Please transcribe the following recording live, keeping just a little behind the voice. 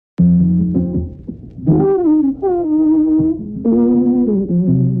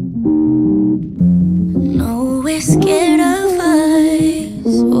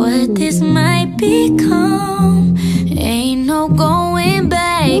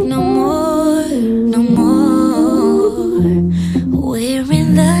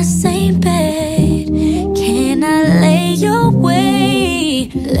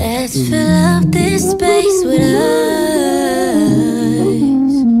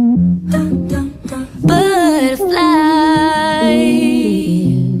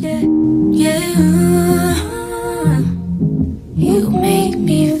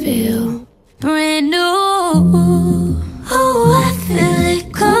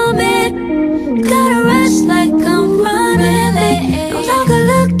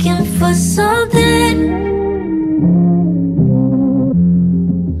something.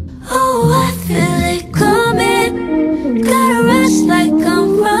 Oh, I feel it coming. Gotta rush like I'm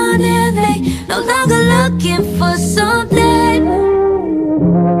running late. No longer looking for something.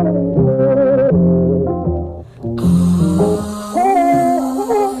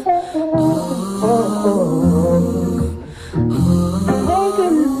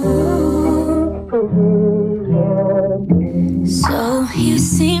 So you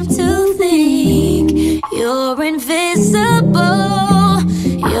seem to think you're invisible.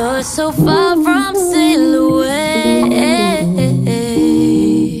 You're so far from silhouette.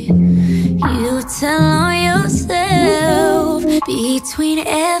 You tell on yourself between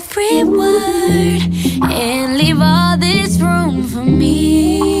every word and leave all this room for me.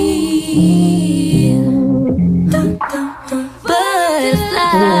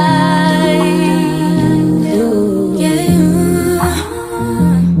 Butterfly, yeah,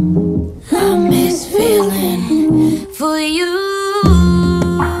 I miss feeling for you.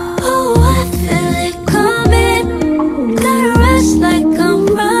 Oh, I feel it coming. Gotta rush like I'm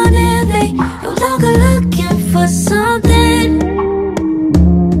running late. No longer looking for something.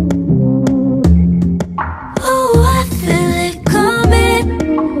 Oh, I feel it coming.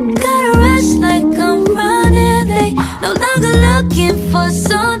 Gotta rush like I'm running late. No longer looking for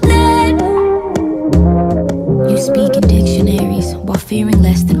something. You speak in dictionaries while fearing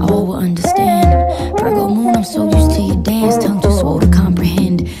less than all will understand. Virgo moon, I'm so used to your dance, tongue too swole to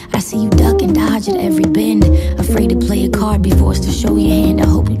comprehend. I see you duck and dodge at every bend, afraid to play a card, be forced to show your hand. I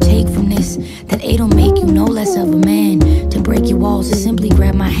hope you take from this that A don't make you no less of a man. To break your walls, to simply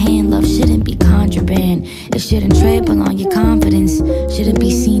grab my hand. Love shouldn't be contraband. It shouldn't trample on your confidence. Shouldn't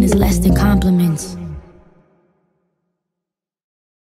be seen as less than compliments.